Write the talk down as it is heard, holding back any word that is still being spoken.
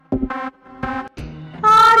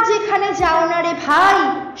আর যেখানে যাও না রে ভাই,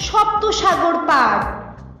 সপ্ত সাগর পার,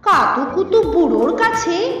 কাতুকুতু বুড়োর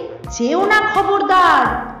কাছে যেও না খবরদার।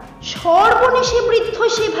 সর্বনেশে বৃদ্ধ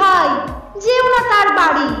সে ভাই, যেও না তার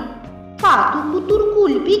বাড়ি, কাতুকুতুর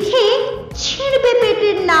কুলপি খেয়ে ছিঁড়বে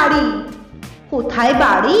পেটের নাড়ি। কোথায়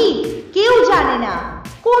বাড়ি কেউ জানে না,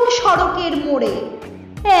 কোন সড়কের মোড়ে,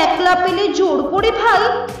 একলা পেলে জোর করে ভাই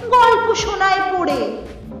গল্প শোনায় পড়ে।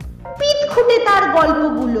 পিঠ খুঁটে তার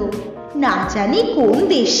গল্পগুলো, না জানি কোন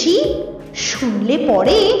দেশি, শুনলে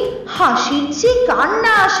পরে হাসির চেয়ে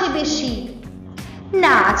কান্না আসে বেশি।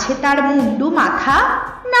 না আছে তার মুন্ডু মাথা,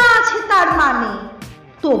 না আছে তার মানে,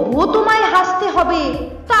 তবুও তোমায় হাসতে হবে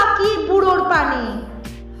তাকিয়ে বুড়োর পানে।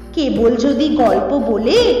 কেবল যদি গল্প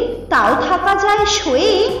বলে তাও থাকা যায়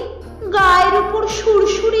শোয়ে, গায়ের উপর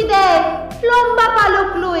সুরসুরি দেয় লম্বা পালক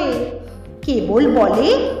লয়ে। কেবল বলে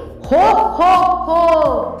হো হো হো,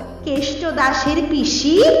 কেষ্ট দাসের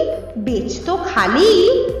পিসি বেচতো খালি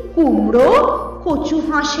কুমড়ো, কচু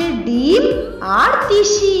হাঁসের ডিম আর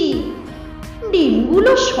তিসি।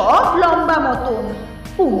 ডিমগুলো সব লম্বা মতন,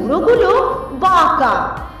 কুমড়োগুলো বাঁকা,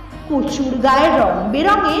 কচুর গায়ে রং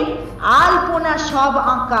বেরঙের আলপনা সব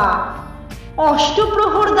আঁকা।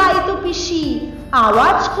 অষ্টপ্রহর গাইতো পিসি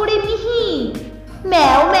আওয়াজ করে মিহি,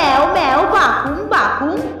 ম্যাও ম্যাও ম্যাও বাকুম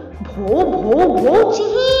বাকুম, ভো ভো ভো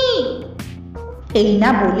চিহি। এই না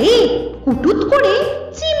বলে কুটুত করে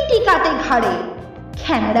চিমটি কাটে ঘাড়ে,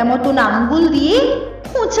 খ্যাংড়া মতন আঙ্গুল দিয়ে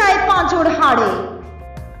খোঁচায় পাঁজর হাড়ে।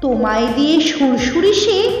 তোমায় দিয়ে সুরসুরি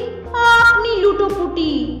সে আপনি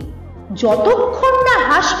লুটোপুটি, যতক্ষণ না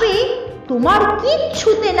হাসবে তোমার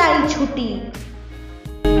কিচ্ছুতে নাই ছুটি।